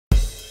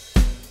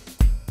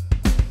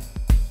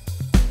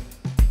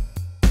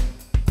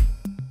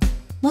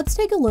Let's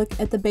take a look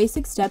at the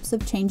basic steps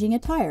of changing a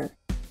tire.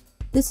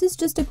 This is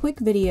just a quick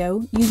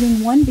video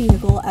using one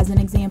vehicle as an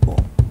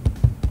example.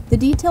 The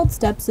detailed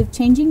steps of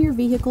changing your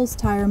vehicle's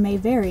tire may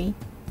vary,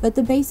 but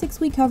the basics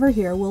we cover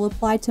here will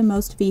apply to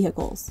most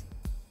vehicles.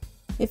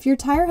 If your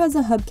tire has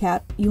a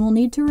hubcap, you will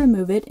need to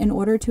remove it in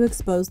order to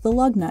expose the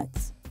lug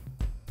nuts.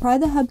 Pry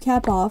the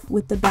hubcap off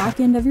with the back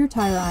end of your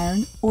tire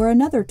iron or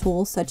another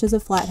tool such as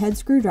a flathead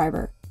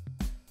screwdriver.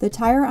 The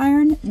tire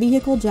iron,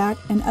 vehicle jack,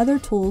 and other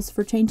tools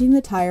for changing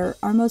the tire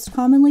are most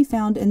commonly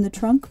found in the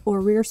trunk or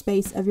rear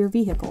space of your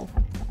vehicle.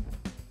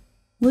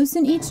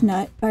 Loosen each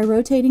nut by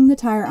rotating the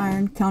tire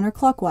iron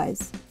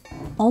counterclockwise.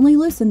 Only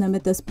loosen them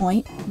at this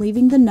point,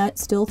 leaving the nut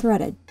still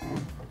threaded.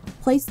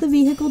 Place the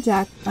vehicle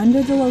jack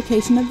under the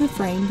location of the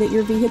frame that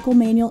your vehicle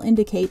manual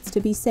indicates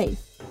to be safe.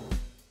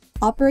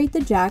 Operate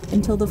the jack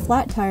until the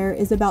flat tire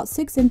is about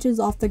 6 inches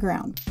off the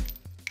ground.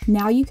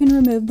 Now you can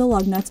remove the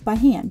lug nuts by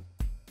hand.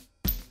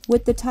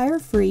 With the tire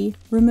free,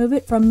 remove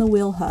it from the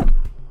wheel hub.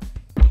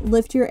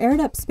 Lift your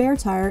aired-up spare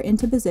tire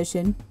into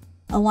position,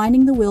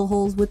 aligning the wheel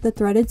holes with the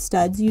threaded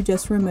studs you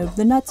just removed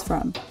the nuts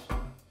from.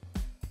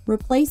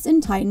 Replace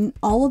and tighten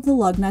all of the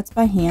lug nuts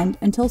by hand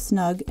until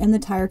snug and the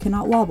tire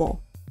cannot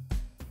wobble.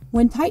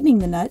 When tightening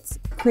the nuts,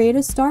 create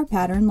a star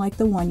pattern like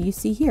the one you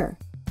see here.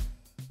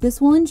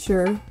 This will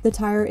ensure the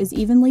tire is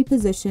evenly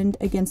positioned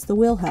against the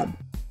wheel hub.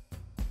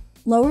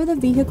 Lower the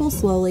vehicle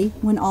slowly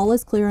when all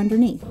is clear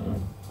underneath.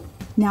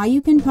 Now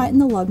you can tighten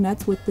the lug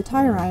nuts with the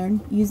tire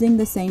iron using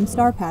the same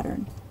star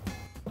pattern.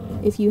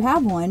 If you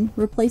have one,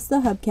 replace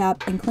the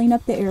hubcap and clean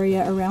up the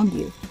area around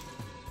you.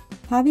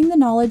 Having the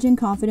knowledge and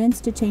confidence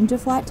to change a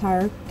flat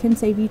tire can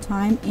save you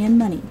time and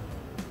money.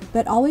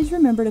 But always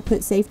remember to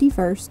put safety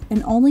first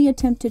and only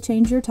attempt to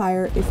change your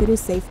tire if it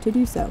is safe to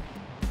do so.